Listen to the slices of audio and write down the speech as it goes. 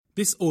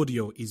This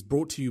audio is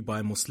brought to you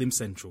by Muslim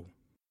Central.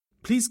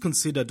 Please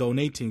consider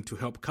donating to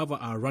help cover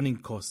our running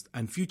costs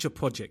and future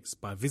projects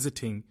by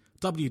visiting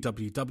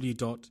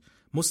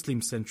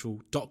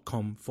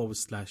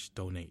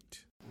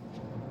www.muslimcentral.com/donate.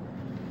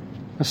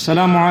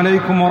 Assalamu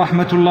alaikum wa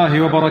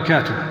rahmatullahi wa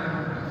barakatuh.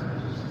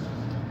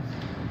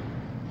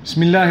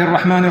 Bismillahir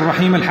Rahmanir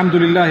Rahim.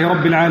 Alhamdulillahi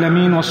Rabbil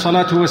Alameen.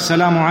 Wassalatu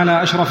wassalamu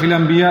ala ashrafil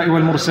anbiya'i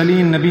wal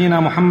mursaleen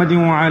nabiyyina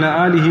Muhammadin wa ala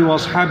alihi wa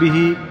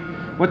ashabihi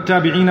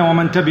والتابعين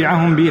ومن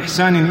تبعهم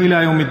بإحسان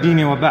إلى يوم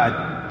الدين وبعد.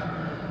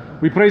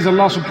 We praise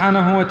Allah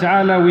subhanahu wa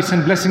ta'ala. We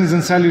send blessings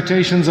and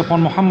salutations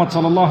upon Muhammad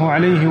sallallahu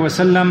alayhi wa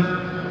sallam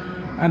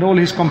and all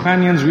his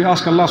companions. We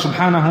ask Allah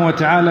subhanahu wa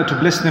ta'ala to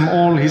bless them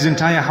all, his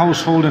entire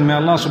household, and may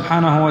Allah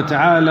subhanahu wa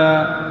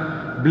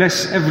ta'ala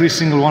bless every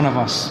single one of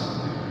us.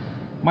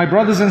 My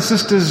brothers and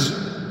sisters,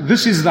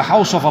 this is the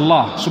house of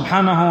Allah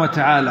subhanahu wa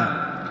ta'ala.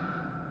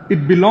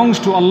 It belongs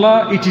to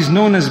Allah. It is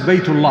known as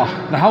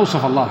Baytullah, the house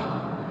of Allah.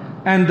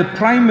 And the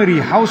primary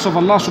house of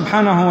Allah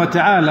subhanahu wa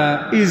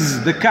ta'ala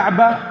is the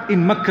Kaaba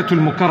in Makkah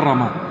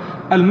al-Mukarramah.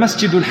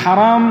 Al-Masjid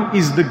al-Haram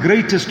is the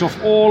greatest of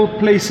all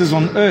places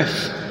on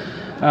earth.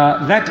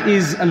 That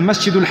is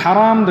Al-Masjid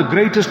al-Haram, the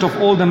greatest of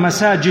all the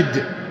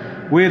masajid,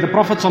 where the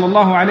Prophet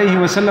sallallahu alayhi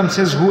wa sallam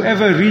says,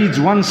 whoever reads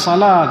one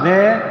salah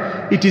there,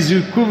 it is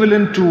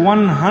equivalent to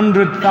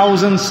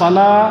 100,000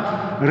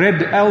 salah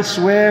read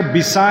elsewhere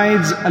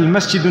besides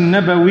Al-Masjid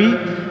al-Nabawi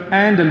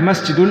and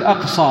Al-Masjid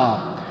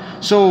al-Aqsa.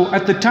 So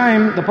at the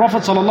time, the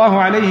Prophet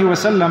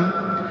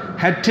ﷺ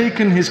had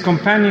taken his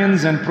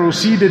companions and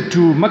proceeded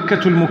to Makkah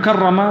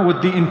al-Mukarramah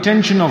with the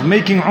intention of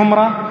making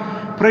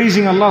Umrah,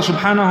 praising Allah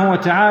subhanahu wa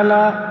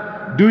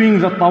ta'ala, doing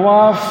the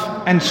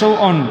tawaf and so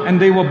on. And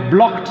they were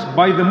blocked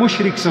by the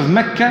mushriks of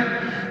Mecca.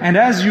 And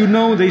as you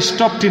know, they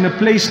stopped in a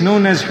place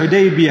known as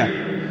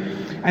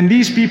Hudaybiyah. And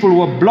these people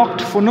were blocked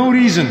for no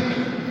reason.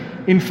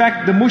 In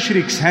fact, the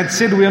mushriks had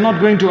said, we are not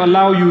going to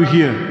allow you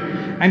here.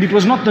 And it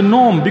was not the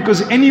norm,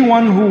 because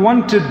anyone who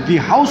wanted the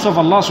house of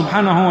Allah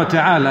subhanahu wa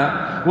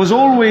ta'ala was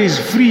always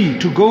free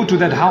to go to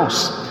that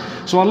house.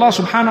 So Allah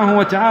subhanahu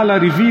wa ta'ala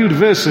revealed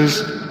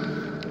verses.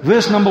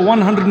 Verse number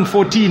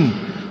 114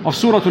 of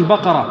Surah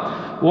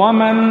Al-Baqarah.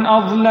 وَمَنْ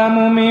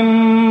أَظْلَمُ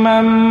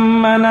مِمَّنْ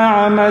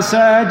مَنَعَ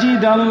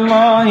مَسَاجِدَ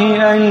اللَّهِ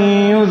أَنْ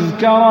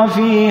يُذْكَرَ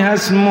فِيهَا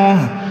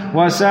اسْمُهُ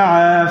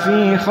وَسَعَى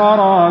فِي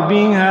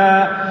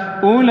خَرَابِهَا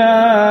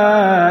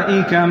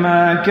أولئك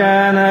ما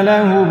كان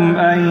لهم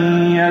أن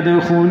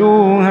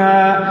يدخلوها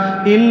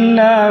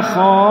إلا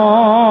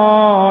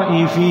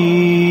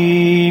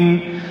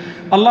خائفين.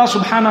 Allah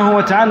subhanahu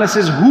wa ta'ala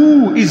says,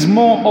 who is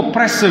more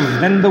oppressive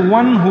than the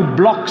one who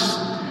blocks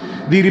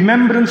the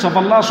remembrance of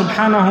Allah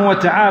subhanahu wa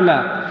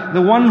ta'ala,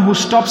 the one who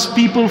stops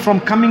people from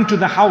coming to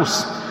the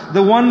house,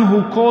 the one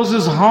who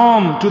causes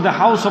harm to the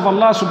house of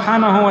Allah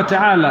subhanahu wa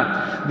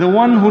ta'ala, the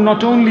one who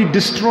not only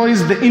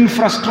destroys the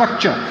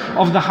infrastructure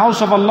of the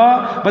house of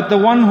Allah, but the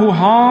one who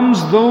harms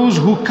those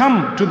who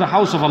come to the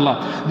house of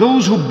Allah.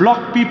 Those who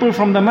block people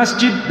from the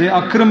masjid, they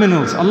are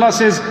criminals. Allah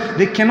says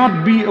there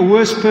cannot be a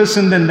worse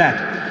person than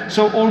that.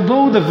 So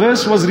although the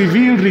verse was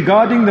revealed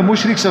regarding the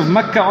mushriks of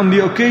Mecca on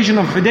the occasion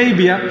of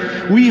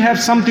Hudaybiyah, we have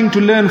something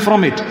to learn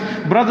from it.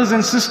 Brothers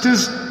and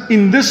sisters,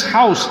 in this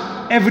house,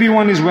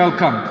 everyone is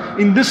welcome.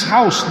 In this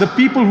house, the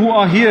people who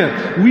are here,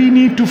 we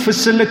need to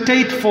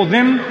facilitate for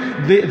them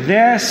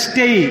their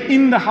stay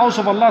in the house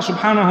of Allah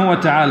subhanahu wa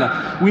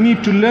ta'ala. We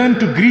need to learn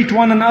to greet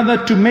one another,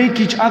 to make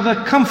each other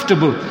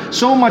comfortable.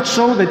 So much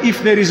so that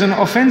if there is an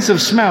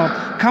offensive smell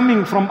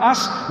coming from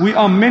us, we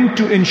are meant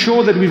to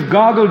ensure that we've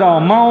gargled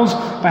our mouths,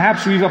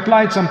 perhaps we've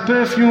applied some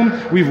perfume,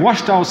 we've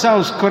washed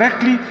ourselves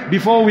correctly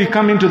before we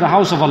come into the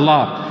house of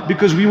Allah.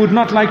 Because we would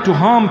not like to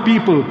harm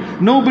people.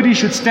 Nobody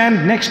should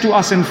stand next to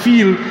us and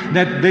feel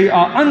that they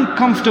are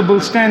uncomfortable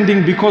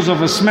standing because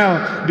of a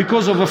smell,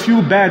 because of a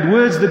few bad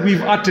words that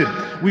we've uttered.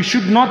 We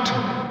should not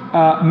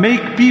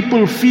make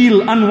people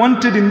feel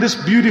unwanted in this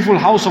beautiful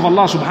house of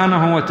Allah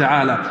subhanahu wa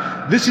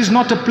ta'ala. This is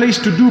not a place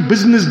to do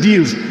business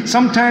deals.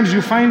 Sometimes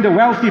you find a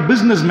wealthy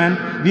businessman,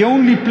 the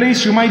only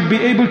place you might be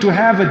able to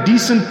have a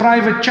decent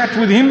private chat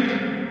with him,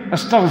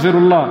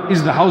 astaghfirullah,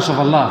 is the house of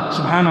Allah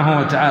subhanahu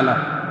wa ta'ala.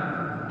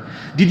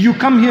 Did you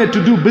come here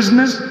to do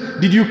business?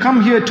 Did you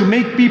come here to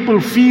make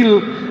people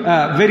feel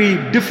very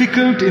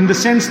difficult, in the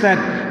sense that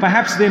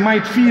perhaps they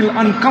might feel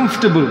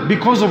uncomfortable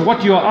because of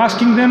what you are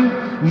asking them?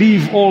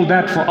 Leave all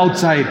that for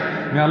outside.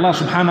 May Allah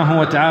subhanahu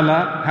wa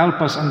ta'ala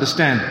help us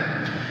understand.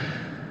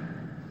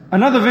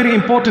 Another very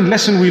important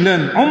lesson we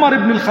learn. Umar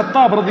ibn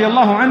al-Khattab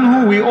radiallahu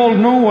anhu, we all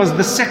know, was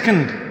the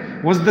second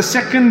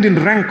in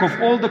rank of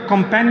all the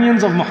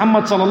companions of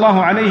Muhammad sallallahu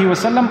alayhi wa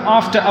sallam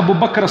after Abu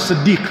Bakr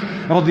as-Siddiq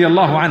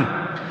radiallahu anhu.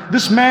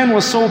 This man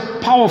was so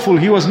powerful.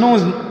 He was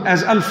known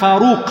as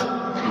Al-Faruq.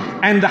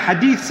 And the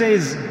hadith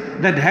says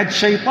that had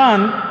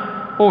shaitan,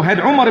 or had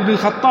Umar ibn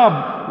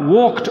al-Khattab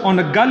walked on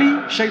a gully,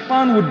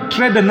 shaitan would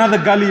tread another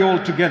gully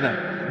altogether.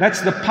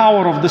 That's the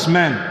power of this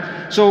man.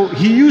 So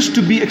he used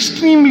to be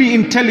extremely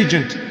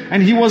intelligent,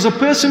 and he was a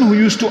person who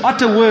used to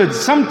utter words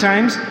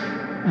sometimes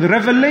the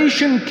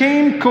revelation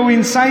came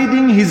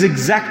coinciding his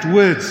exact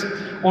words.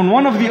 On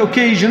one of the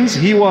occasions,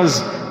 he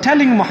was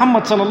telling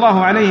Muhammad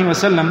sallallahu alayhi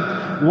wasallam,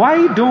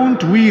 why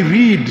don't we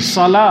read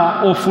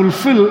salah or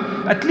fulfill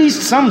at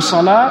least some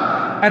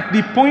salah at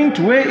the point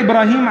where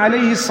Ibrahim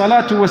alayhi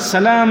salatu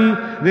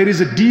wasalam, there is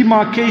a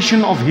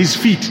demarcation of his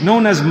feet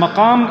known as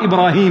Maqam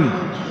Ibrahim.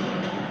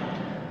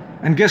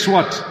 And guess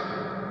what?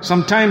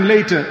 Sometime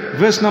later,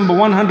 verse number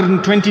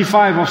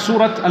 125 of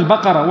Surah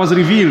Al-Baqarah was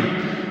revealed.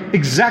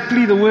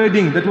 Exactly the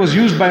wording that was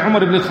used by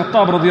Umar ibn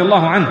al-Khattab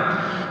radiyallahu anhu.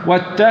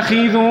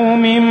 وَاتَّخِذُوا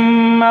مِن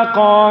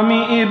مَّقَامِ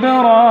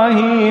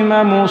إِبْرَاهِيمَ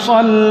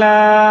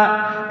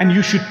مُصَلًّى. And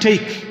you should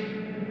take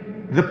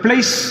the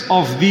place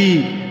of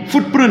the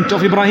footprint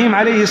of Ibrahim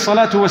alayhi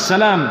salatu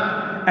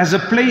wasalam as a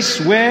place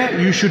where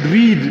you should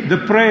read the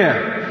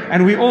prayer.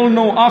 And we all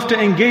know after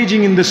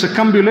engaging in the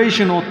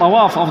circumambulation or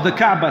tawaf of the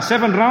Kaaba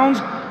 7 rounds,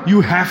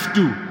 you have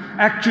to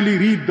actually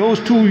read those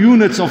 2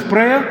 units of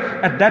prayer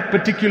at that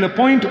particular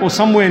point or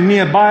somewhere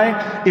nearby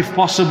if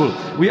possible.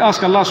 We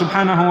ask Allah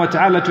subhanahu wa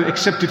ta'ala to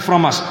accept it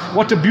from us.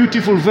 What a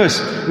beautiful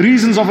verse.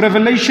 Reasons of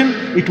revelation,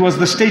 it was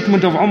the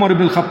statement of Umar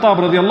ibn al-Khattab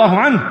radiallahu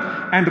anhu,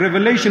 and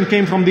revelation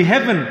came from the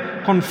heaven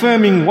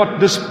confirming what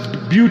this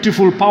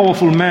beautiful,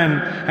 powerful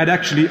man had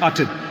actually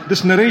uttered.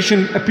 This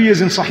narration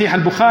appears in Sahih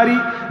al-Bukhari,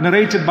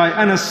 narrated by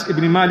Anas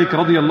ibn Malik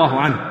radiallahu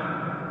anhu.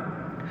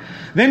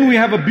 Then we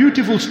have a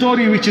beautiful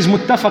story which is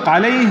muttafaq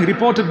alayh,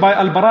 reported by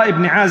Al-Bara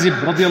ibn Azib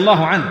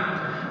radiyallahu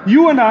anhu.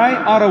 You and I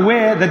are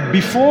aware that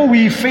before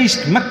we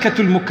faced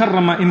Makkatul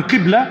Mukarramah in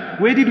Qibla,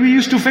 where did we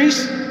used to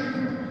face?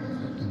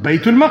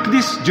 Baytul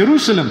Maqdis,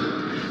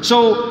 Jerusalem.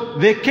 So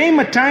there came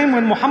a time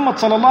when Muhammad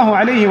sallallahu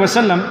alayhi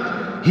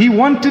wasallam, he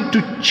wanted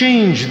to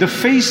change the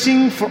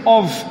facing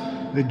of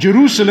the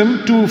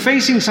Jerusalem to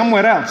facing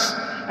somewhere else.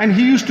 And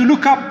he used to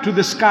look up to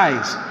the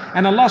skies.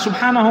 And Allah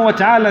subhanahu wa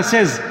ta'ala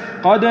says,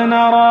 قَدْ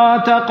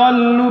نَرَى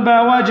تَقَلُّبَ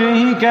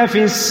وَجْهِكَ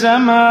فِي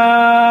السَّمَاءِ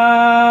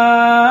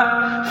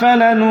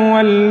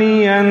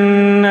فَلَنُوَلِّيَنَّكَ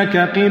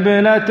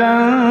قِبْلَةً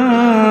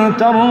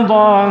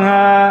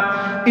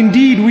تَرْضَاهَا.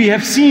 Indeed, we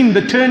have seen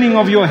the turning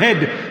of your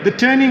head, the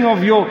turning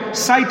of your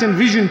sight and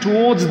vision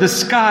towards the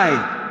sky.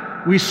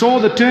 We saw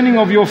the turning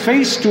of your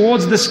face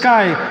towards the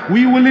sky.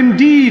 We will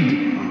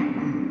indeed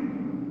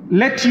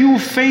let you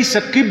face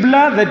a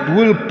qibla that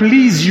will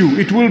please you.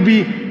 It will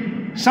be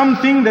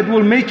something that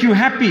will make you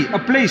happy, a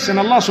place. And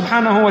Allah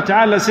subhanahu wa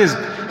ta'ala says,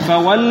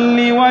 فَوَلِّ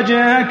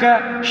وَجْهَكَ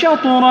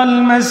شَطْرَ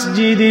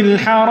الْمَسْجِدِ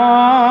الْحَرَامِ.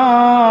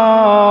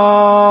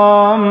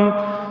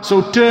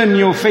 So turn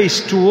your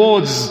face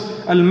towards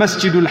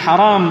Al-Masjid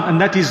al-Haram, and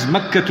that is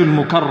Makkatul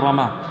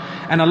Mukarramah.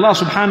 And Allah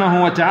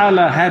subhanahu wa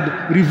ta'ala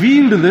had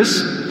revealed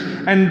this,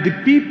 and the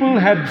people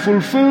had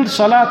fulfilled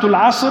Salatul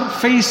Asr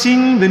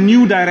facing the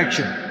new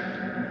direction,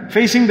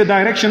 facing the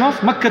direction of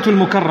Makkatul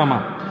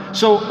Mukarramah.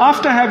 So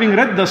after having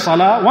read the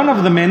salah, one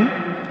of the men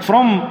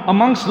from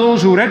amongst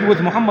those who read with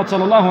Muhammad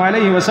sallallahu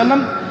alayhi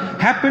wasallam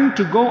happened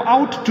to go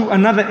out to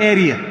another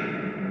area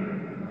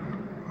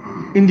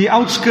in the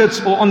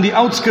outskirts or on the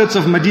outskirts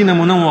of Medina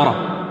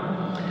Munawwara.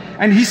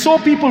 And he saw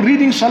people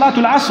reading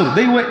Salatul Asr.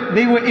 They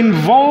were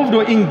involved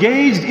or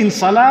engaged in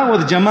salah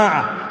with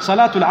jama'ah,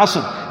 Salatul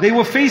Asr. They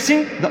were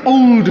facing the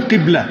old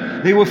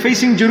Qibla. They were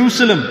facing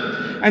Jerusalem.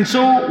 And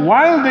so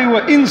while they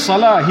were in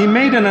salah, he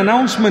made an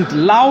announcement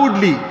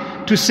loudly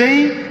to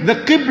say the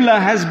Qibla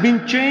has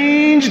been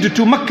changed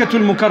to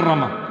Makkatul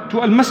Mukarramah,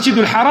 to Al-Masjid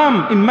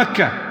al-Haram in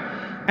Mecca.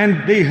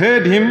 And they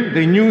heard him,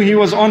 they knew he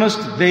was honest.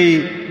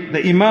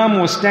 The Imam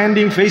was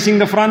standing facing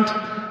the front.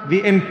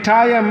 The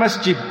entire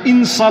masjid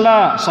in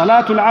salah,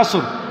 Salatul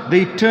Asr,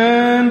 they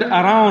turned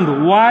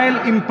around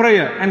while in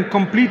prayer and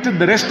completed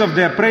the rest of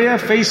their prayer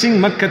facing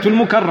Makkatul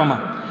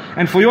Mukarramah.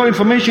 And for your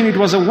information, it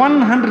was a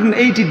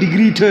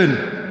 180-degree turn.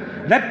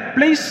 That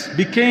place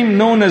became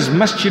known as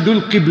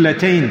Masjidul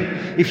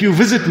Qiblatain. If you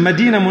visit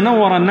Medina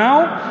Munawwara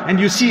now and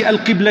you see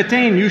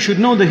Al-Qiblatain, you should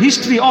know the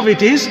history of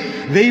it is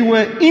they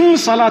were in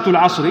Salatul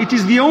Asr. It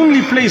is the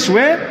only place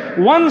where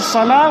one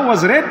salah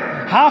was read,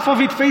 half of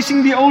it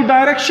facing the old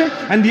direction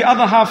and the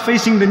other half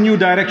facing the new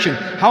direction.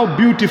 How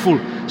beautiful.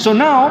 So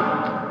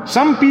now,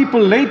 some people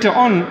later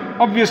on,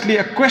 obviously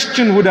a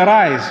question would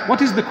arise.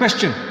 What is the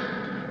question?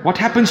 What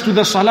happens to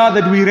the salah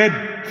that we read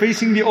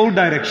facing the old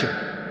direction?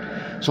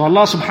 So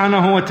Allah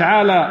subhanahu wa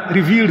ta'ala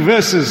revealed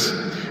verses,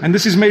 and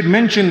this is made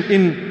mention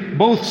in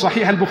both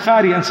Sahih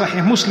al-Bukhari and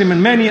Sahih Muslim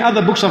and many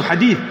other books of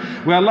hadith,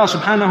 where Allah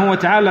subhanahu wa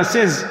ta'ala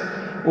says,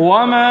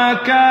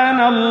 وَمَا كَانَ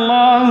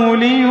اللَّهُ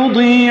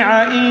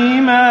لِيُضِيعَ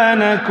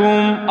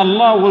إِيمَانَكُمْ.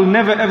 Allah will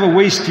never ever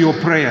waste your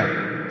prayer.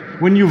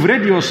 When you've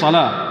read your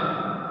salah,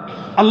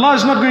 Allah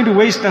is not going to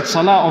waste that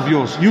salah of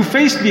yours. You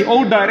faced the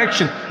old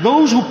direction.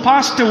 Those who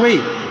passed away,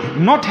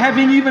 not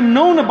having even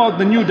known about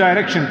the new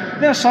direction,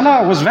 their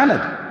salah was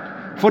valid.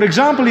 For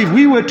example, if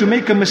we were to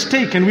make a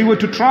mistake and we were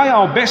to try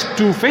our best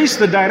to face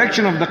the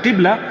direction of the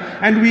Qibla,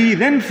 and we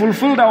then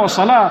fulfilled our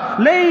salah,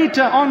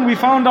 later on we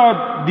found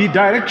out the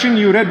direction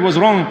you read was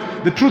wrong,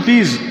 the truth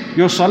is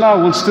your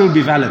salah will still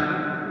be valid.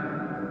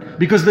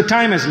 Because the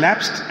time has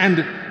lapsed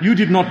and You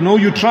did not know.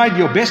 You tried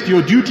your best.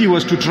 Your duty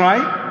was to try,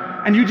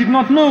 and you did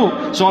not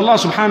know. So Allah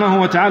subhanahu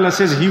wa ta'ala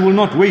says He will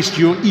not waste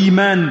your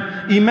iman.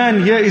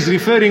 Iman here is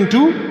referring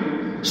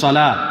to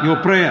salah, your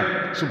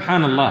prayer.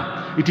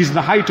 Subhanallah. It is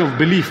the height of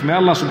belief. May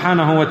Allah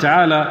subhanahu wa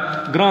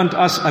ta'ala grant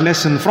us a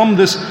lesson from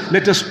this.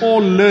 Let us all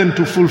learn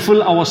to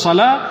fulfill our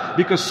salah,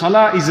 because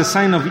salah is a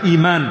sign of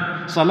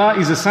iman. Salah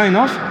is a sign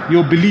of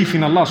your belief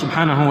in Allah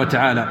subhanahu wa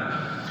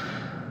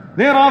ta'ala.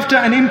 Thereafter,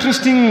 an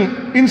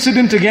interesting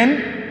incident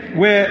again,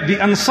 where the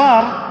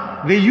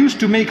Ansar, they used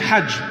to make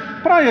Hajj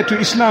prior to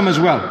Islam as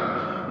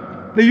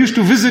well. They used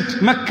to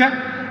visit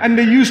Mecca, and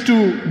they used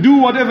to do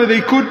whatever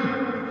they could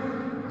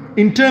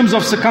in terms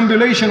of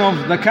circumambulation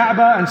of the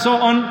Kaaba and so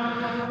on.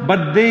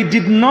 But they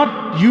did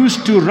not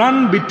used to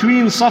run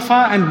between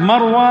Safa and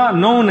Marwa,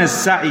 known as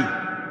Sa'i.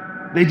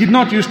 They did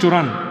not used to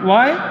run.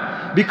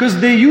 Why? Because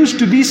there used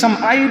to be some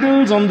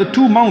idols on the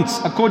two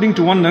mounts, according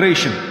to one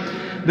narration.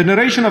 The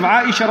narration of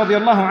Aisha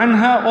radiallahu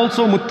anha,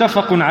 also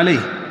muttafaqun alayh.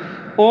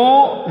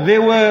 Or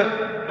there were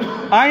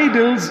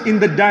idols in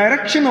the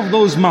direction of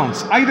those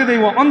mounts. Either they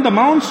were on the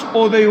mounts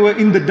or they were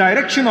in the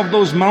direction of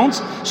those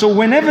mounts. So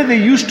whenever they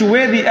used to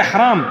wear the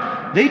ihram,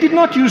 they did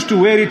not used to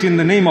wear it in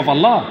the name of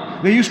Allah.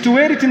 They used to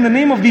wear it in the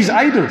name of these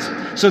idols.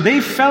 So they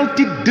felt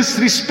it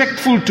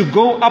disrespectful to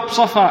go up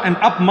Safa and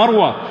up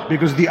Marwa,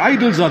 because the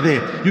idols are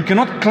there. You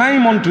cannot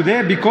climb onto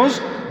there,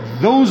 because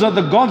those are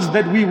the gods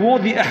that we wore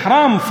the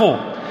ihram for.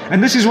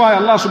 And this is why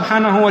Allah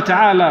subhanahu wa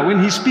ta'ala,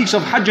 when He speaks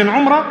of Hajj and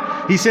Umrah,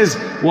 He says,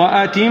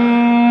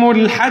 وَأَتِمُّ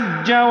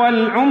الْحَجَّ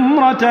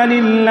وَالْعُمْرَةَ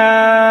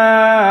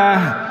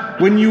لِلَّهِ.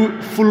 When you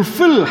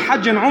fulfill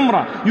Hajj and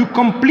Umrah, you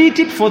complete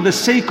it for the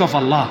sake of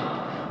Allah.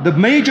 The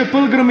major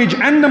pilgrimage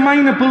and the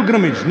minor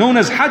pilgrimage, known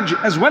as Hajj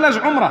as well as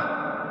Umrah,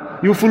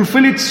 you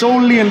fulfill it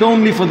solely and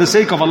only for the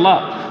sake of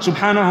Allah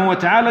subhanahu wa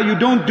ta'ala. You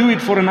don't do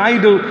it for an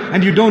idol,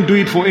 and you don't do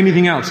it for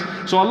anything else.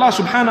 So Allah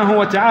subhanahu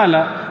wa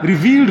ta'ala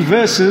revealed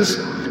verses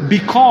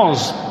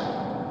because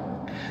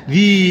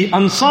the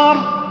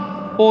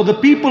Ansar, or the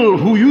people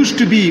who used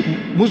to be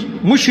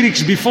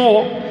mushriks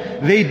before,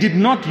 they did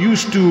not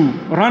used to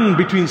run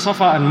between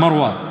Safa and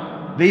Marwa.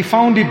 They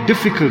found it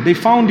difficult. They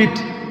found it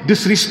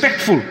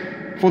disrespectful,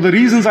 for the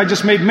reasons I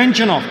just made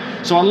mention of.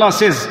 So Allah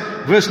says,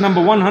 verse number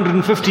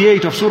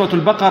 158 of Surah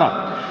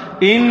Al-Baqarah,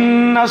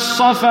 إِنَّ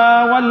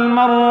الصَّفَا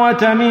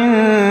وَالْمَرْوَةَ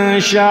مِن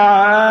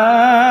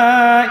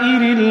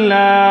شَعَائِرِ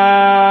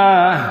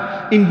اللَّهِ.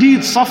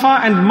 Indeed, Safa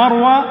and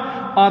Marwa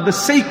are the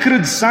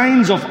sacred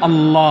signs of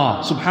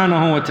Allah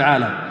subhanahu wa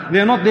ta'ala.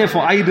 They are not there for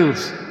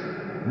idols.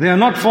 They are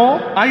not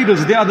for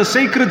idols. They are the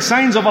sacred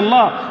signs of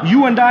Allah.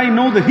 You and I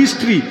know the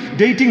history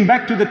dating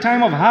back to the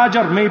time of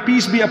Hajar, may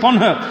peace be upon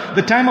her.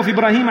 The time of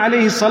Ibrahim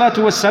alayhi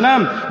salatu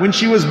wassalam, when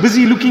she was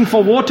busy looking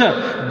for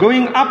water,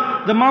 going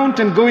up the mount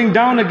and going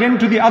down again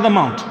to the other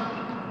mount.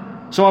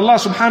 So Allah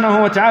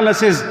subhanahu wa ta'ala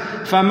says,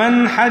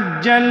 فَمَنْ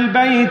حَجَّ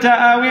الْبَيْتَ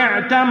أَوْ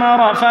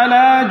اعْتَمَرَ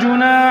فَلَا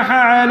جُنَاحَ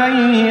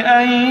عَلَيْهِ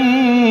أَن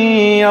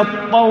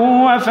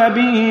يَطَّوَّفَ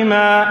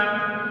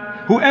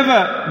بِهِمَا.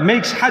 Whoever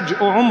makes Hajj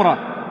or Umrah,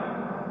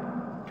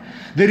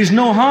 there is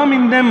no harm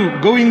in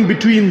them going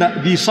between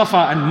the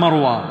Safa and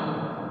Marwa.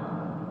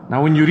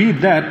 Now when you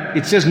read that,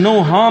 it says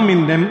no harm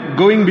in them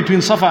going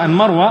between Safa and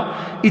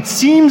Marwa. It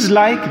seems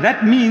like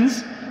that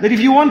means that if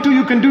you want to,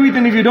 you can do it,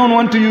 and if you don't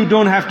want to, you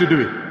don't have to do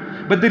it.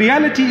 But the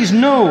reality is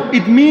no.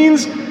 It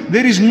means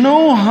there is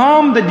no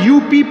harm that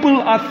you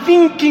people are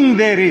thinking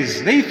there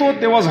is. They thought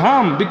there was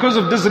harm because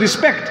of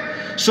disrespect.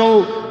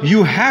 So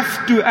you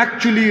have to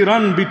actually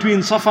run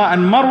between Safa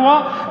and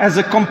Marwa as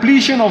a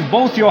completion of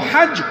both your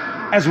Hajj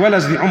as well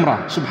as the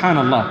Umrah.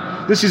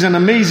 Subhanallah. This is an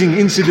amazing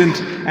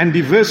incident, and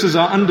the verses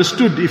are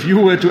understood if you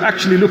were to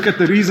actually look at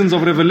the reasons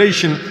of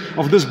revelation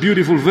of this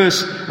beautiful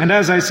verse, and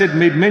as I said,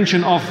 made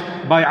mention of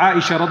by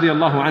Aisha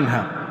radiallahu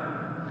anha.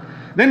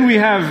 Then we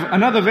have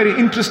another very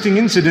interesting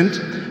incident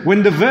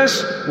when the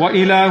verse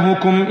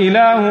وَإِلَهُكُمْ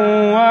إِلَهٌ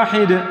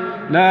وَاحِدٌ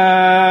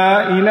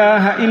لَا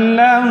إِلَهَ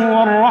إِلَّا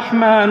هُوَ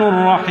الرَّحْمَنُ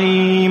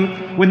الرَّحِيمُ.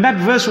 When that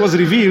verse was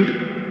revealed,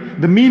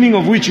 the meaning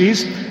of which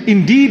is,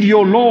 indeed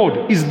your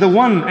Lord is the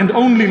one and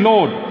only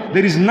Lord.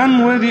 There is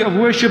none worthy of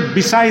worship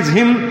besides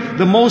Him,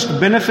 the most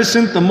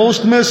beneficent, the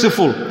most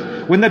merciful.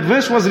 When that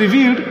verse was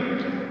revealed,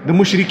 the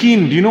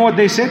mushrikeen, do you know what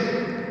they said?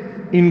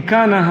 إِن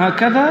كَانَ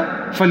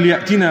هَكَذَا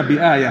فَلْيَأْتِنَا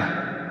بِآيَةٍ.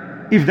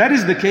 If that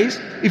is the case,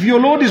 if your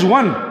Lord is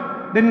one,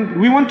 then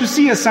we want to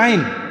see a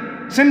sign.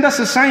 Send us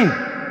a sign.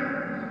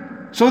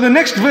 So the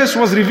next verse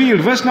was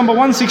revealed, verse number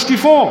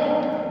 164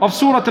 of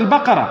Surah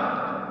Al-Baqarah.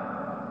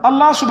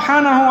 Allah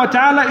subhanahu wa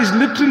ta'ala is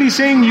literally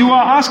saying, you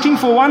are asking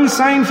for one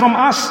sign from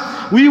us.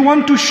 We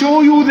want to show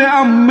you there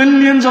are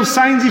millions of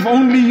signs if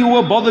only you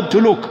were bothered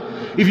to look.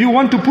 If you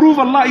want to prove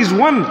Allah is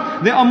one,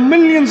 there are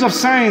millions of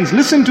signs.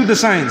 Listen to the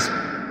signs.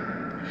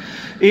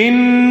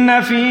 إِنَّ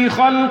فِي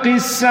خَلْقِ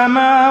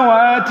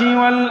السَّمَاوَاتِ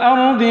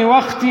وَالْأَرْضِ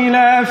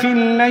وَاخْتِلَافِ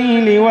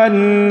اللَّيْلِ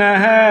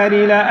وَالنَّهَارِ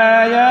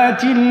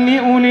لَآيَاتٍ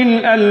لِأُولِي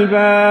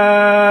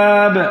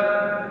الْأَلْبَابِ.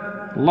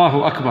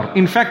 Allahu Akbar.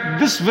 In fact,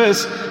 this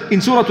verse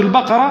in Surah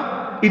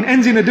Al-Baqarah, it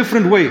ends in a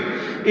different way.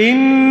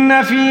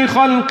 إن في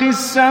خلق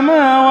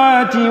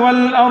السماوات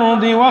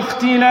والأرض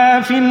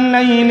واختلاف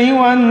الليل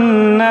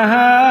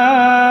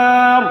والنهار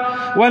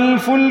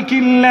والفلك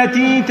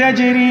التي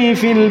تجري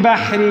في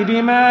البحر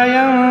بما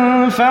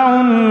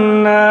ينفع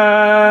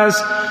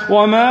الناس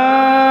وما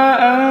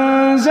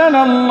أنزل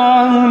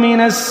الله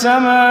من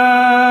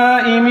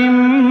السماء من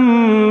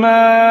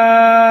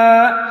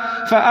ماء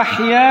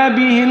فأحيا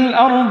به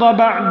الأرض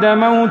بعد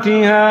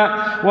موتها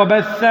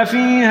وبث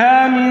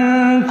فيها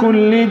من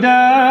كل دابة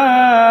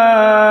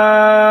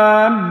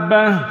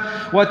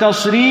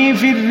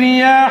وتصريف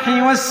الرياح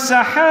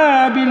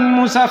والسحاب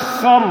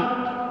المسخر.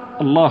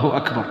 Allahu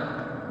Akbar.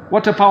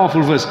 What a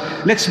powerful verse.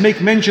 Let's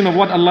make mention of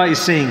what Allah is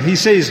saying. He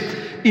says,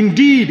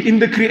 indeed, in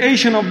the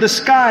creation of the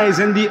skies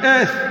and the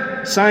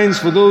earth, signs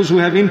for those who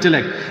have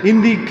intellect,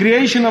 in the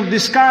creation of the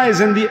skies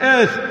and the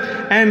earth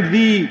and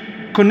the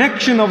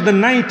connection of the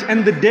night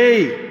and the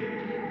day,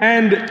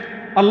 and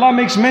Allah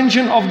makes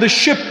mention of the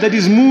ship that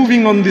is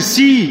moving on the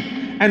sea,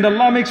 and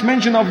Allah makes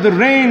mention of the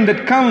rain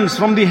that comes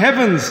from the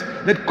heavens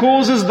that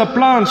causes the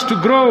plants to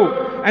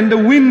grow, and the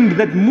wind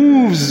that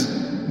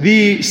moves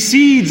the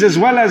seeds as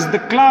well as the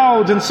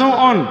clouds and so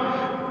on.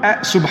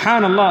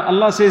 Subhanallah,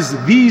 Allah says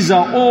these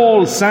are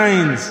all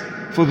signs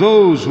for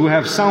those who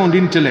have sound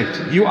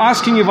intellect. You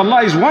asking if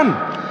Allah is one?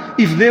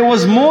 If there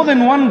was more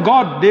than one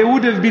God, there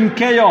would have been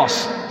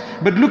chaos.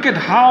 But look at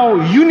how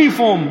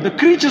uniform the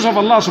creatures of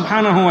Allah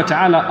subhanahu wa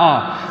ta'ala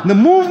are. The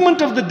movement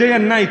of the day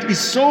and night is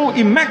so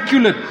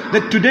immaculate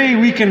that today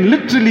we can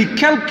literally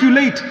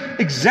calculate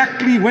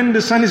exactly when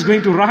the sun is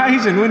going to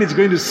rise and when it's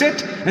going to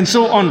set and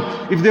so on.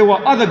 If there were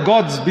other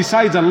gods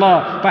besides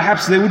Allah,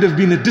 perhaps there would have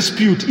been a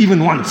dispute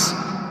even once.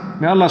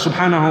 May Allah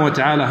subhanahu wa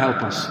ta'ala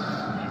help us.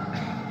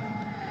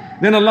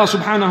 Then Allah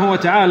subhanahu wa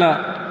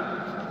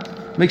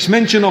ta'ala makes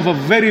mention of a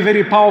very,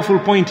 very powerful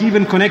point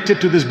even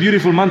connected to this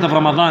beautiful month of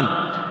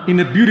Ramadan in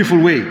a beautiful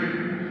way.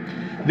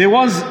 There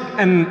was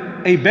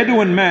a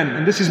Bedouin man,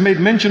 and this is made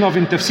mention of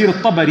in Tafsir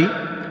al-Tabari.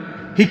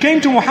 He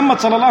came to Muhammad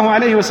sallallahu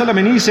alayhi wa sallam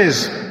and he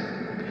says,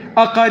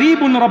 أَقَرِيبٌ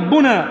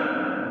رَبُّنَا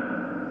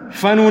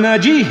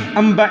فَنُنَاجِيهِ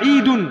أَمْ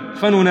بَعِيدٌ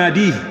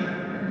فَنُنَادِيهِ.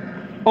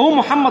 O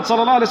Muhammad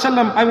sallallahu alayhi wa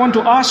sallam, I want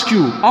to ask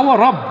you, our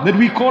Rabb that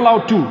we call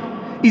out to,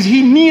 is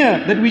he near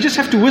that we just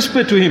have to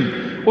whisper to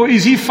him? Or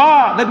is he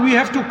far that we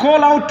have to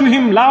call out to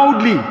him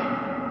loudly?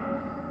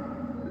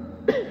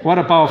 What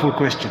a powerful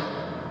question.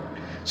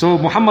 So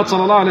Muhammad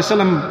sallallahu alayhi wa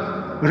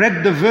sallam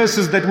read the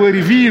verses that were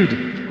revealed.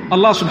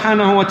 Allah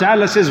subhanahu wa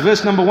ta'ala says,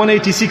 verse number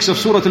 186 of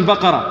Surah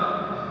Al-Baqarah,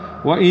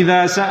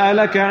 وَإِذَا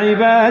سَأَلَكَ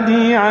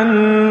عِبَادِي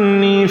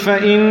عَنِّي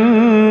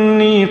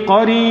فَإِنِّي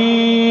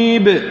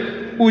قَرِيبٌ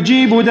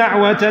أُجِيبُ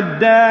دَعْوَةَ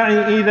الدَّاعِ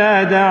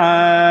إِذَا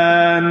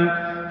دَعَانِ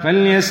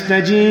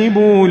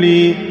فَلْيَسْتَجِيبُوا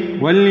لِي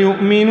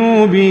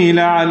وَلْيُؤْمِنُوا بِي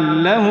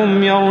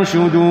لَعَلَّهُمْ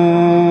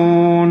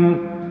يَرْشُدُونَ.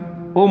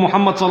 O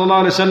Muhammad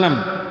sallallahu alayhi wa sallam,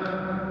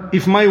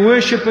 if my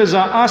worshippers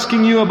are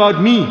asking you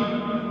about me,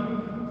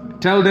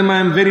 tell them I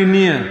am very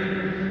near.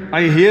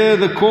 I hear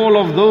the call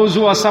of those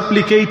who are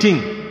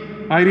supplicating.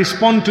 I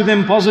respond to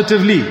them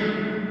positively.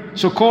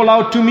 So call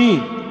out to me,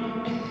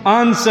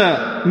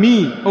 answer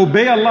me,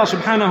 obey Allah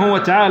subhanahu wa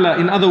ta'ala,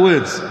 in other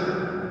words,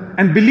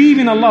 and believe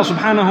in Allah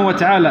subhanahu wa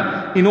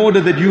ta'ala in order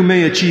that you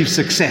may achieve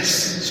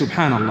success.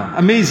 Subhanallah.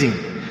 Amazing.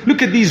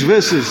 Look at these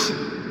verses.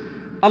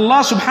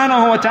 Allah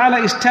subhanahu wa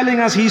ta'ala is telling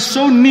us He's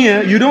so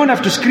near, you don't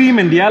have to scream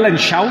and yell and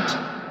shout.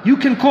 You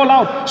can call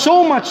out,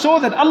 so much so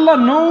that Allah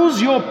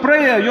knows your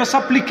prayer, your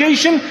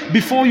supplication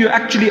before you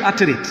actually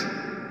utter it.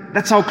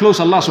 That's how close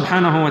Allah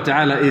subhanahu wa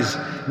ta'ala is.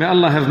 May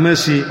Allah have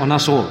mercy on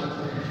us all.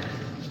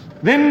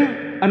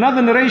 Then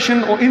another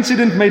narration or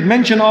incident made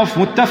mention of,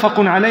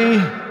 muttafaqun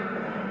alayh,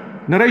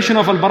 narration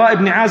of Al-Bara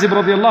ibn Azib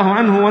radiallahu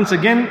anhu once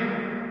again,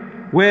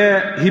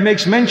 where he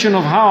makes mention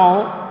of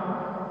how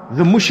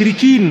the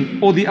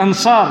mushrikeen or the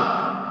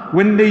Ansar,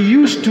 when they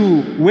used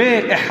to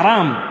wear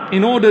ihram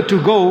in order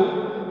to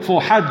go for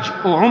Hajj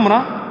or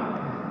Umrah,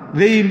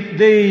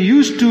 they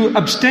used to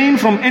abstain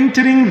from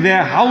entering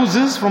their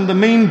houses from the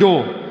main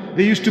door.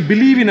 They used to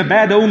believe in a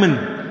bad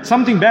omen.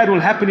 Something bad will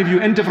happen if you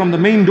enter from the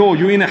main door,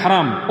 you're in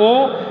ihram.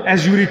 Or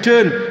as you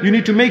return, you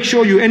need to make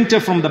sure you enter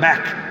from the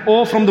back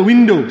or from the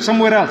window,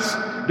 somewhere else.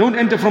 Don't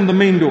enter from the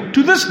main door.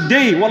 To this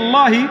day,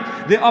 wallahi,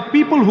 there are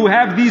people who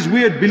have these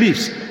weird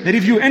beliefs that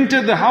if you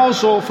enter the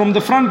house or from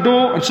the front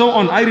door and so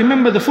on. I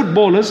remember the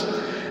footballers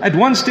at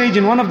one stage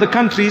in one of the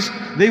countries,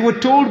 they were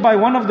told by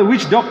one of the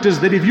witch doctors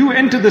that if you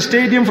enter the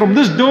stadium from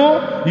this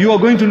door, you are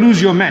going to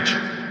lose your match.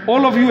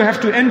 All of you have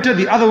to enter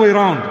the other way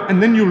around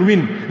and then you'll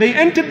win. They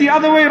entered the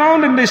other way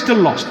around and they still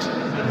lost.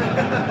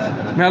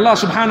 May Allah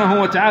subhanahu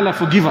wa ta'ala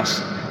forgive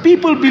us.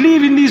 People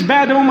believe in these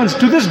bad omens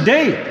to this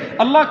day.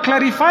 Allah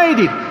clarified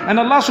it, and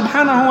Allah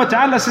subhanahu wa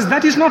ta'ala says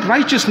that is not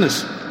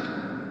righteousness.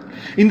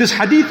 In this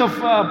hadith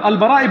of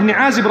Al-Bara ibn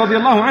Azib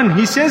radiallahu anhu,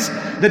 he says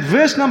that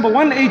verse number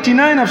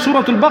 189 of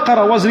Surah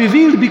Al-Baqarah was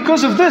revealed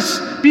because of this.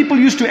 People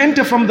used to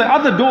enter from the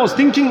other doors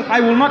thinking, I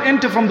will not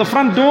enter from the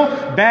front door.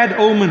 Bad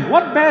omen.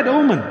 What bad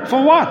omen?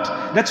 For what?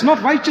 That's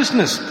not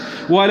righteousness.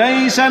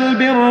 وَلَيْسَ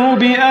الْبِرُّ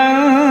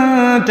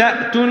بِأَن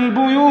تَأْتُوا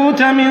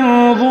الْبُيُوتَ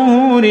مِنْ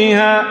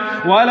ظُهُورِهَا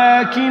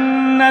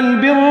وَلَكِنَّ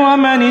الْبِرَّ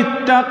مَنِ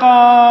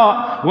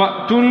اتَّقَى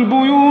وَأْتُوا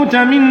الْبُيُوتَ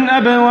مِنْ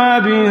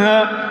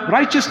أَبْوَابِهَا.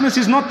 Righteousness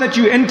is not that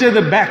you enter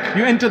the back,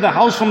 you enter the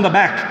house from the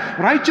back.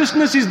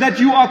 Righteousness is that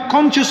you are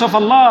conscious of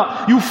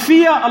Allah, you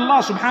fear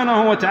Allah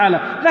subhanahu wa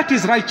ta'ala. That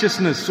is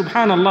righteousness,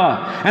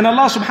 subhanallah. And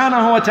Allah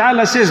subhanahu wa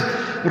ta'ala says,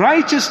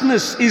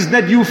 righteousness is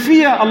that you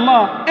fear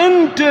Allah,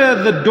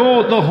 enter the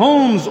door, the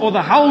homes or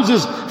the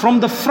houses from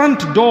the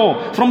front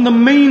door, from the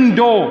main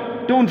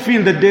door. Don't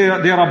feel that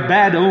there are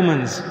bad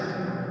omens.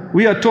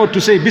 We are taught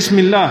to say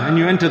Bismillah and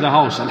you enter the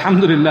house.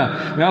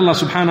 Alhamdulillah. May Allah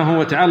subhanahu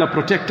wa ta'ala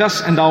protect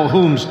us and our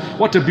homes.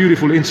 What a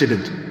beautiful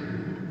incident.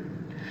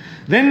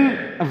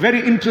 Then a very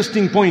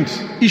interesting point,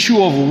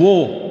 issue of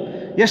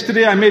war.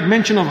 Yesterday I made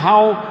mention of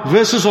how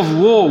verses of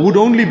war would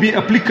only be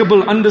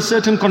applicable under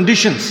certain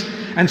conditions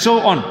and so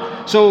on.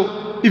 So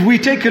if we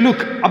take a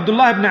look,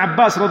 Abdullah ibn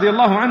Abbas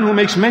radiallahu anhu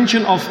makes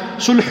mention of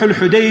Sulh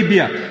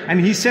al-Hudaybiyah, and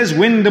he says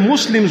when the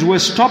Muslims were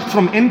stopped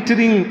from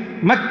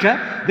entering Mecca,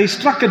 they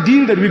struck a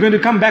deal that we're going to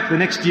come back the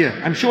next year.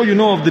 I'm sure you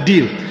know of the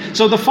deal.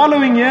 So the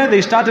following year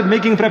they started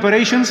making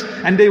preparations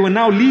and they were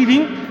now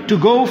leaving to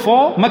go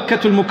for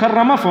Makkatul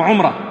Mukarramah for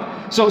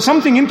Umrah. So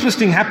something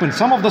interesting happened.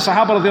 Some of the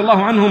Sahaba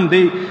radiallahu anhum,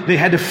 they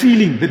had a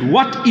feeling that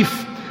what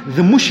if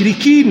the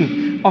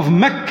mushrikeen of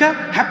Mecca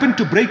happened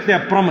to break their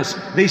promise.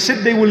 They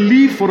said they will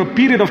leave for a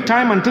period of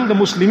time until the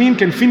Muslimin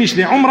can finish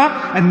their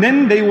Umrah and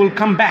then they will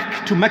come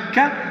back to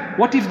Mecca.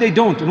 What if they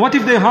don't? And what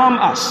if they harm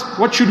us?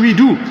 What should we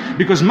do?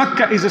 Because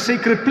Mecca is a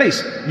sacred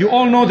place. You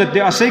all know that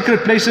there are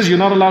sacred places you're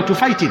not allowed to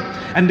fight in.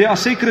 And there are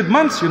sacred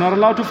months you're not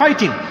allowed to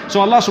fight in.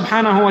 So Allah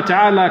subhanahu wa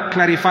ta'ala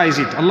clarifies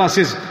it. Allah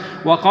says,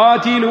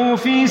 وَقَاتِلُوا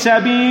فِي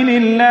سَبِيلِ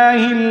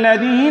اللَّهِ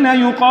الَّذِينَ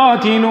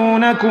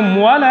يُقَاتِلُونَكُمْ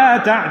وَلَا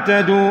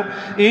تَعْتَدُوا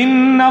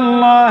إِنَّ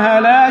اللَّهَ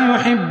لَا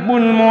يُحِبُّ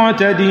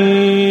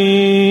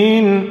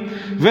الْمُعْتَدِينَ.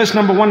 Verse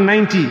number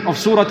 190 of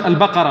Surah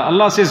Al-Baqarah,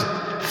 Allah says,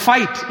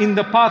 fight in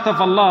the path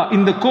of Allah,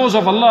 in the cause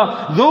of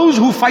Allah, those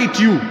who fight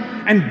you,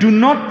 and do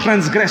not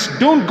transgress.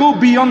 Don't go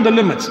beyond the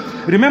limits.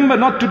 Remember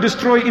not to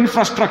destroy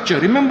infrastructure.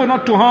 Remember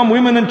not to harm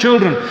women and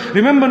children.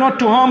 Remember not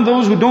to harm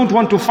those who don't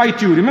want to fight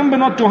you. Remember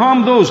not to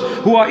harm those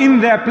who are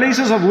in their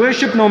places of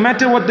worship, no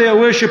matter what they are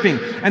worshipping,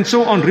 and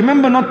so on.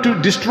 Remember not to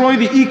destroy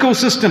the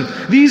ecosystem.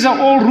 These are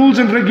all rules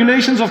and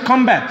regulations of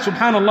combat.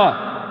 Subhanallah.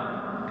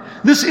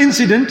 This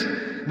incident,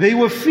 they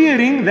were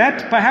fearing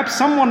that perhaps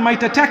someone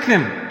might attack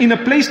them in a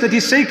place that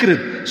is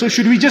sacred. So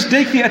should we just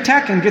take the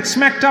attack and get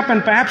smacked up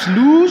and perhaps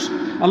lose?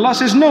 Allah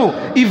says no.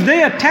 If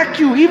they attack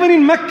you even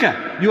in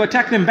Mecca, you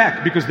attack them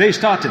back because they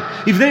started.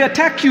 If they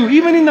attack you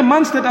even in the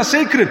months that are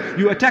sacred,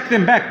 you attack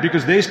them back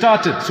because they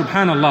started.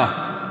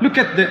 Subhanallah. Look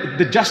at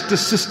the justice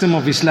system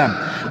of Islam.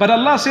 But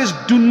Allah says,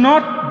 do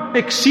not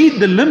exceed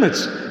the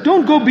limits.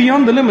 Don't go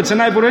beyond the limits.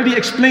 And I've already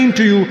explained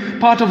to you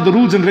part of the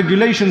rules and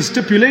regulations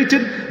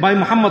stipulated by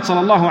Muhammad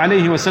sallallahu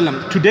alayhi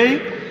wasallam.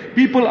 Today,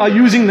 people are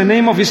using the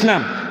name of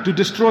Islam to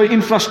destroy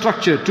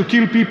infrastructure, to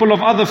kill people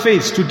of other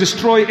faiths, to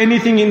destroy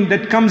anything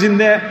that comes in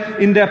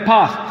their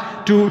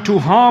path, to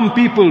harm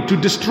people, to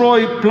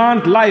destroy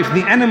plant life,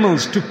 the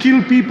animals, to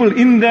kill people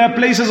in their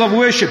places of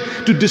worship,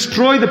 to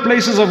destroy the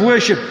places of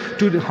worship,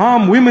 to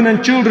harm women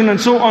and children and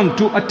so on,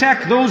 to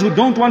attack those who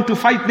don't want to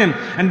fight them.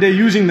 And they're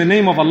using the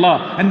name of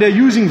Allah, and they're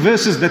using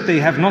verses that they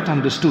have not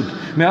understood.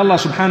 May Allah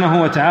subhanahu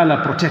wa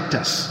ta'ala protect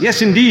us.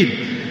 Yes,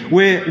 indeed,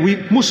 where we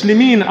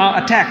Muslimin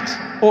are attacked,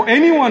 or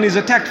anyone is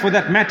attacked for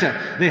that matter,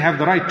 they have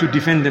the right to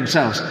defend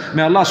themselves.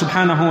 May Allah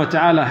subhanahu wa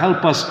ta'ala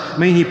help us.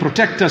 May He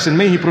protect us, and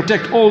may He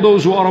protect all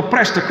those who are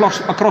oppressed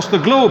across the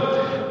globe.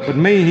 But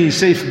may He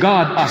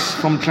safeguard us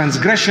from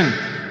transgression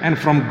and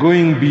from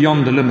going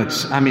beyond the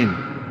limits. Ameen.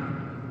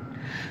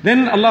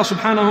 Then Allah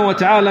subhanahu wa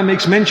ta'ala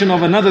makes mention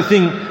of another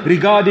thing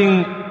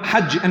regarding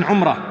Hajj and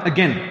Umrah.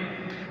 Again,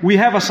 we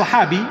have a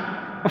Sahabi,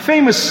 a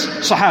famous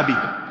Sahabi.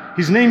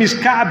 His name is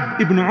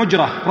Ka'b ibn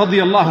Ujrah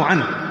radiyallahu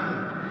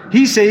anhu.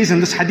 He says,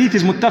 and this hadith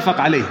is muttafaq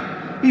alayh.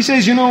 He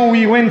says,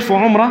 we went for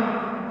Umrah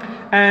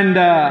and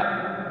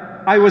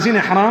I was in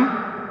Ihram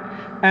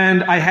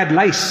and I had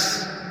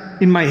lice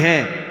in my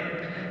hair.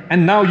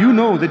 And now you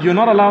know that you're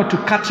not allowed to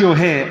cut your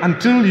hair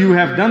until you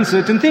have done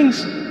certain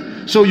things.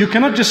 So you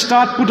cannot just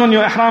put on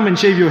your Ihram and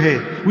shave your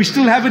hair. We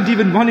still haven't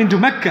even gone into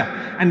Mecca.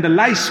 And the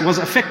lice was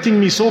affecting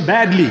me so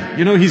badly.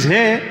 His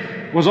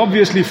hair was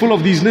obviously full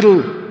of these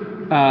little,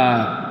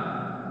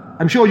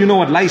 I'm sure you know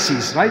what lice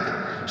is, right?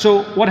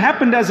 So what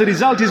happened as a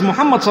result is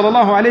Muhammad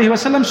sallallahu alayhi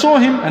wasallam saw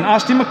him and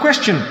asked him a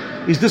question.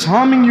 Is this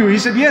harming you? He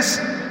said, yes.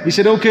 He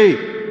said, okay,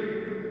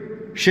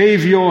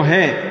 shave your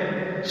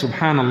hair.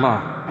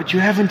 Subhanallah. But you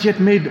haven't yet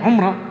made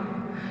Umrah.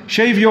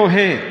 Shave your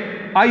hair.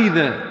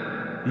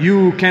 Either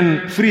you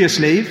can free a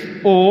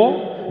slave,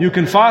 or you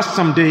can fast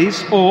some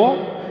days, or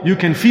you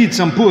can feed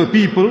some poor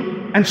people,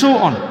 and so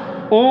on.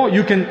 Or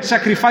you can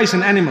sacrifice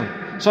an animal.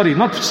 sorry,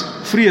 not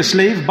free a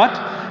slave,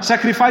 but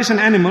sacrifice an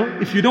animal.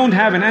 If you don't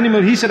have an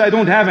animal, he said, I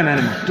don't have an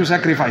animal to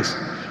sacrifice.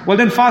 Well,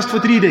 then fast for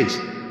 3 days.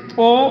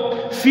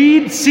 Or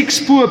feed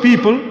 6 poor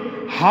people,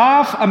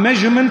 half a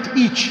measurement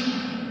each.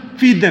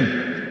 Feed them.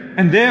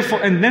 And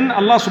then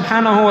Allah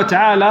subhanahu wa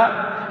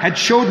ta'ala had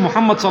showed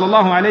Muhammad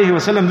sallallahu alayhi wa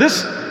sallam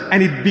this,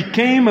 and it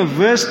became a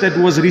verse that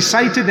was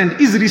recited and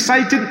is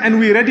recited, and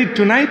we read it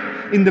tonight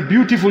in the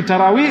beautiful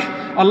Taraweeh.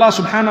 Allah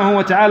subhanahu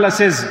wa ta'ala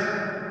says,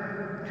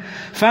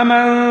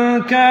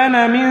 فَمَنْ كَانَ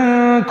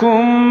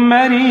مِنْكُمْ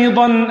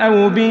مَرِيضًا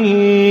أَوْ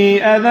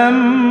بِهِ أَذًى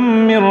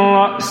مِّن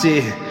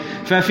رَأْسِهِ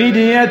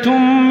فَفِدْيَةٌ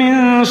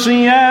مِّن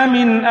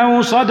صِيَامٍ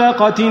أَوْ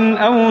صَدَقَةٍ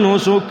أَوْ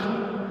نُسُكٍ.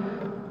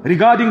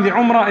 Regarding the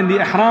Umrah and the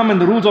Ihram and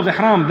the rules of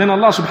Ihram, then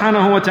Allah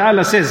subhanahu wa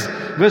ta'ala says,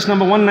 verse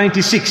number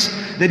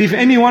 196, that if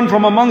anyone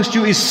from amongst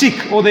you is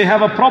sick or they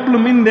have a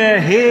problem in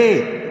their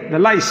hair, the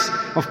lice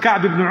of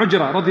Ka'b ibn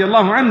Ujra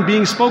radiallahu anhu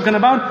being spoken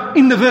about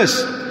in the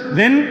verse,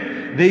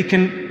 then they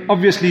can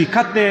obviously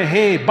cut their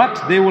hair,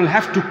 but they will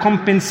have to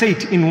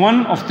compensate in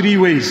one of 3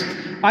 ways.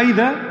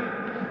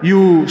 Either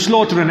you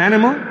slaughter an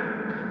animal,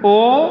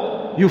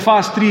 or you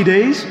fast 3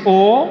 days,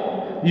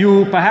 or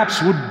you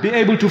perhaps would be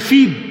able to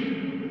feed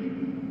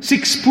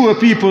 6 poor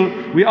people.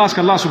 We ask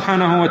Allah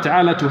subhanahu wa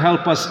ta'ala to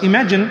help us.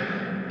 Imagine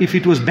if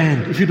it was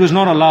banned, if it was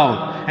not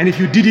allowed, and if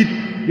you did it,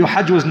 your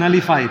Hajj was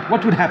nullified.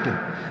 What would happen?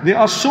 There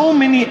are so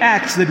many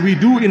acts that we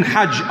do in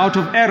Hajj out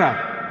of error,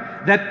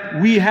 that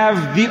we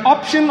have the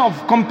option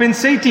of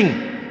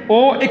compensating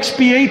or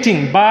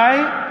expiating by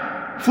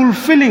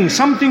fulfilling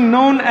something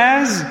known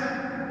as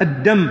a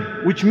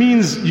dam, which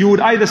means you would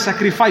either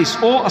sacrifice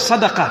or a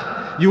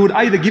sadaqah. You would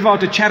either give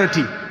out a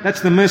charity.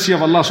 That's the mercy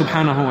of Allah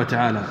subhanahu wa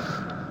ta'ala.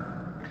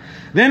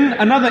 Then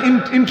another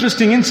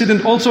interesting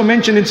incident also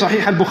mentioned in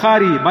Sahih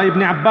al-Bukhari by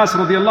Ibn Abbas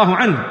radiallahu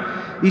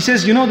anhu. He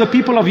says, the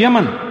people of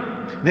Yemen,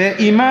 their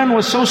iman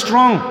was so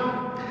strong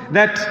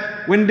that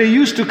when they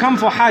used to come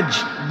for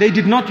Hajj, they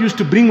did not used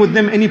to bring with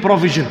them any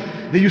provision.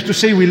 They used to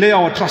say, we lay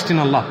our trust in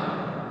Allah.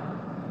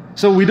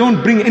 So we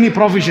don't bring any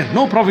provision,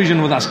 no provision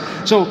with us.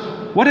 So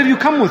what have you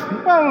come with?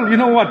 Well, you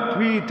know what?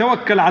 We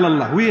tawakkal ala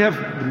Allah. We have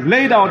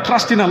laid our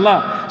trust in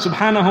Allah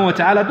subhanahu wa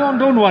ta'ala.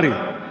 Don't worry.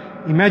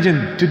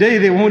 Imagine, today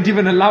they won't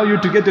even allow you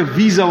to get a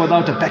visa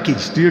without a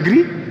package. Do you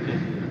agree?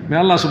 May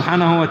Allah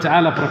subhanahu wa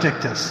ta'ala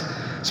protect us.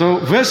 So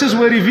verses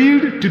were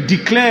revealed to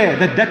declare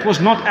that that was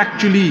not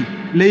actually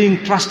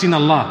laying trust in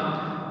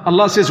Allah.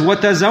 Allah says,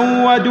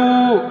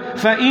 وَتَزَوَّدُوا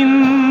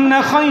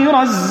فَإِنَّ خَيْرَ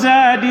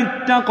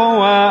الزَّادِ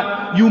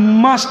التَّقْوَى. You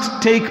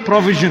must take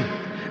provision.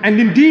 And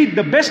indeed,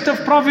 the best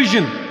of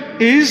provision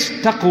is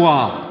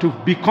taqwa, to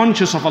be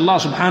conscious of Allah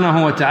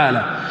subhanahu wa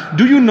ta'ala.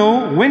 Do you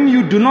know, when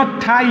you do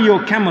not tie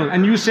your camel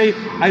and you say,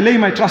 I lay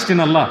my trust in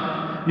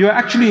Allah, you are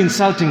actually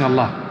insulting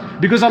Allah.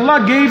 Because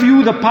Allah gave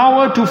you the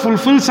power to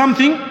fulfill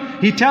something.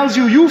 He tells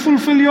you, you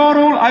fulfill your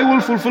role, I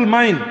will fulfill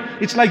mine.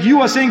 It's like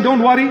you are saying,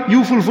 don't worry,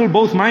 you fulfill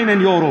both mine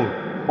and your role.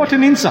 What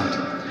an insult.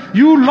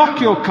 You lock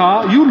your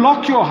car, you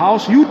lock your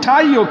house, you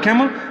tie your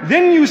camel,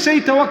 then you say,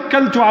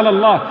 Tawakkaltu ala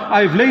Allah.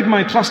 I've laid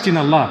my trust in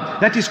Allah.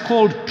 That is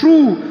called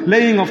true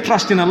laying of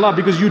trust in Allah,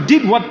 because you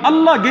did what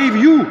Allah gave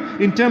you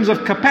in terms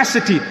of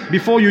capacity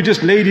before you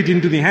just laid it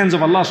into the hands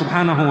of Allah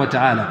subhanahu wa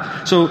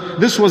ta'ala. So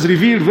this was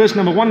revealed, verse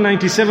number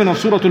 197 of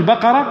Surah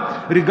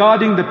Al-Baqarah,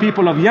 regarding the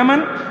people of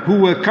Yemen who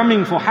were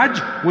coming for Hajj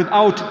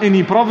without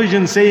any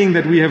provision, saying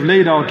that we have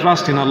laid our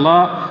trust in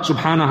Allah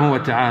subhanahu wa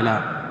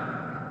ta'ala.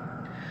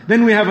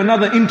 Then we have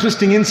another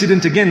interesting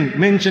incident again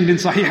mentioned in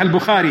Sahih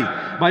al-Bukhari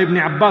by Ibn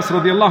Abbas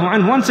radiallahu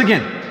anhu. Once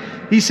again,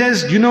 he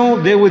says,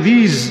 there were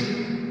these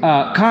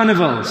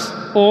carnivals,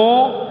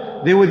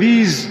 or there were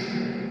these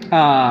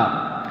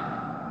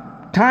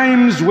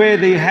times where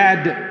they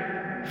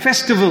had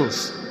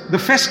festivals. The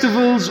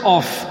festivals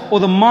of, or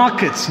the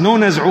markets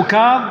known as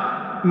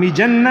Uqab,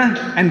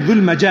 Mijannah and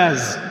Dhul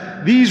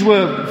Majaz. These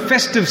were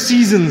festive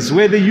seasons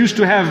where they used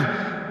to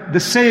have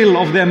the sale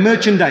of their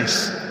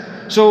merchandise.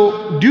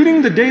 So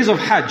during the days of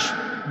Hajj,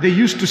 they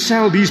used to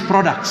sell these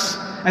products,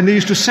 and they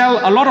used to sell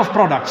a lot of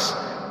products.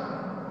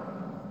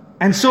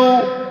 And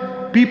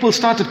so people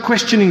started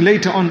questioning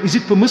later on, is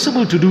it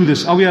permissible to do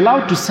this? Are we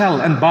allowed to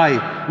sell and buy?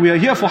 We are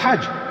here for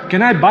Hajj.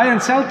 Can I buy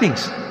and sell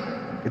things?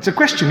 It's a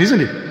question, isn't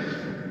it?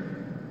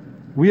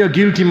 We are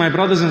guilty, my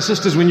brothers and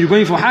sisters. When you're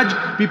going for Hajj,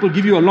 people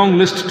give you a long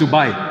list to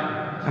buy.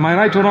 Am I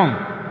right or wrong?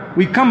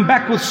 We come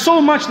back with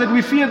so much that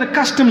we fear the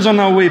customs on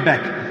our way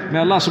back. May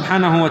Allah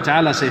subhanahu wa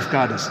ta'ala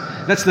safeguard us.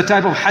 That's the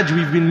type of Hajj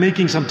we've been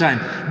making some time.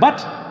 But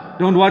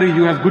don't worry,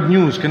 you have good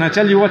news. Can I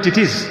tell you what it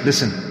is?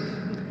 Listen.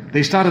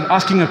 They started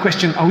asking a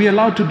question, are we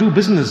allowed to do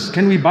business?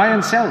 Can we buy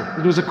and sell?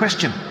 It was a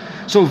question.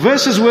 So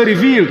verses were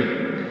revealed.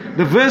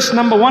 The verse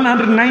number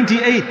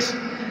 198.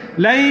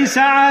 لَيْسَ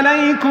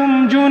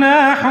عَلَيْكُمْ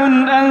جُنَاحٌ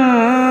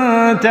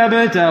أَن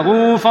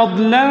تَبْتَغُوا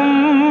فَضْلًا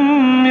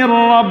مِّن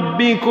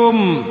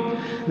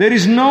رَبِّكُمْ. There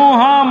is no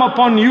harm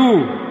upon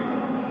you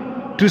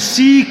to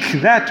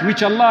seek that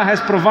which Allah has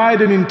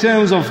provided in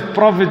terms of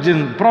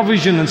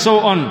provision and so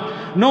on.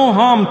 No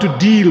harm to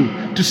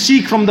deal to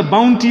seek from the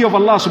bounty of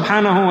Allah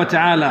subhanahu wa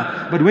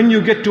ta'ala. But when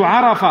you get to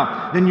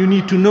Arafah, then you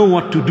need to know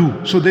what to do.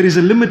 So there is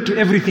a limit to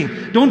everything.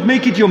 Don't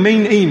make it your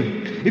main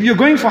aim. If you're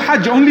going for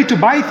Hajj only to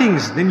buy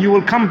things, then you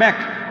will come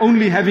back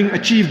only having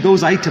achieved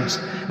those items.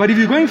 But if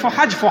you're going for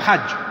Hajj,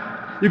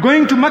 you're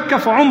going to Mecca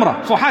for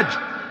Umrah, for Hajj.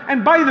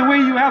 And by the way,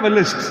 you have a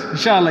list,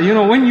 inshallah.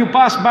 When you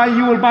pass by,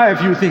 you will buy a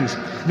few things.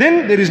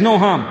 Then there is no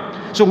harm.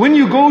 So when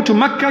you go to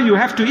Mecca, you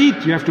have to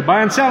eat, you have to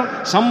buy and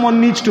sell. Someone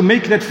needs to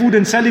make that food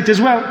and sell it as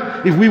well.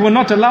 If we were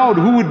not allowed,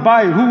 who would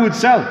buy, who would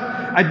sell?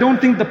 I don't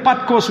think the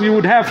pot course we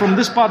would have from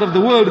this part of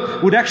the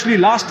world would actually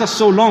last us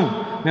so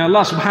long. May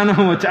Allah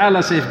subhanahu wa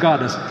ta'ala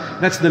safeguard us.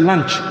 That's the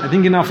lunch. I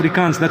think in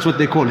Afrikaans, that's what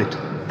they call it.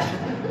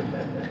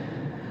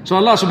 So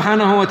Allah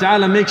subhanahu wa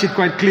ta'ala makes it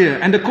quite clear.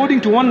 And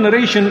according to one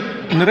narration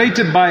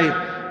narrated by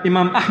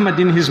Imam Ahmad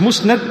in his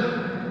Musnad,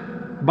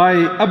 by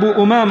Abu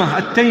Umamah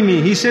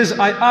at-Taymi, he says,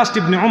 I asked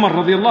Ibn Umar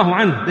radiallahu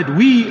anhu that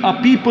we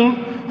are people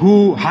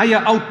who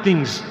hire out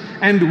things,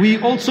 and we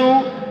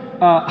also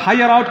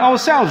hire out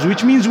ourselves,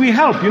 which means we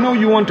help.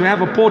 You want to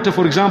have a porter,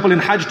 for example, in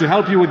Hajj to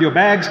help you with your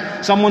bags,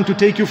 someone to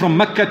take you from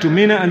Mecca to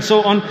Mina and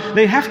so on.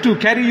 They have to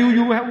carry you,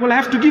 you will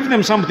have to give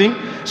them something.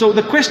 So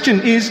the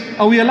question is,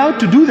 are we allowed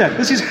to do that?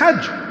 This is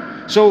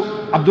Hajj.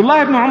 So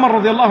Abdullah ibn Umar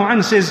radiallahu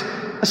anhu says,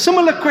 a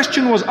similar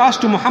question was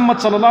asked to Muhammad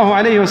sallallahu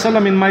alayhi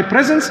wasallam in my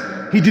presence.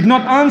 He did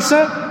not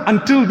answer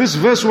until this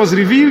verse was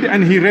revealed,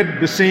 and he read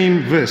the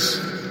same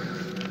verse.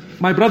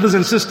 My brothers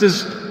and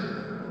sisters,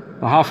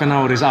 the half an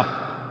hour is up.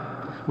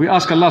 We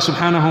ask Allah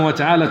subhanahu wa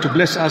ta'ala to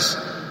bless us.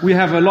 We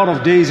have a lot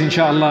of days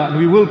inshallah, and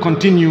we will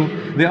continue.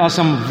 There are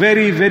some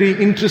very, very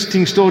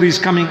interesting stories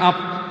coming up,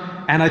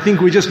 and I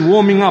think we're just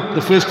warming up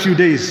the first few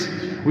days.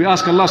 We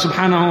ask Allah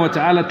subhanahu wa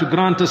ta'ala to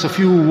grant us a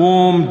few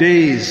warm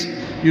days.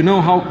 You know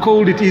how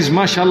cold it is,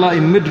 mashallah,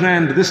 in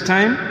Midrand this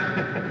time.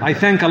 I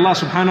thank Allah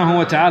subhanahu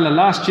wa ta'ala.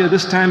 Last year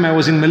this time I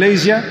was in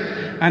Malaysia,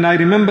 and I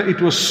remember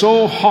it was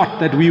so hot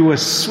that we were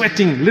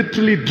sweating,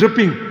 literally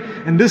dripping.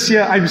 And this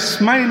year I'm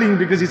smiling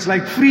because it's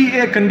like free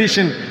air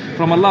condition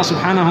from Allah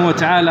subhanahu wa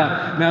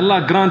ta'ala. May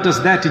Allah grant us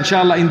that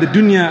inshallah in the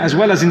dunya as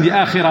well as in the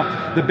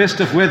akhirah, the best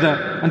of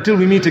weather. Until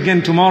we meet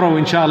again tomorrow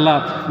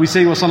inshallah, we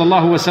say wa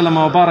sallallahu wa sallam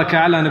wa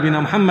baraka ala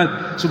nabina Muhammad.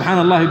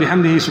 Subhanallah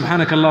bihamdihi,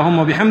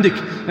 subhanakallahumma bihamdik.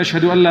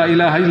 Nashhadu an la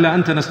ilaha illa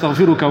anta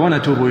nastaghfiruka wa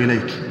natubu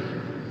ilayk.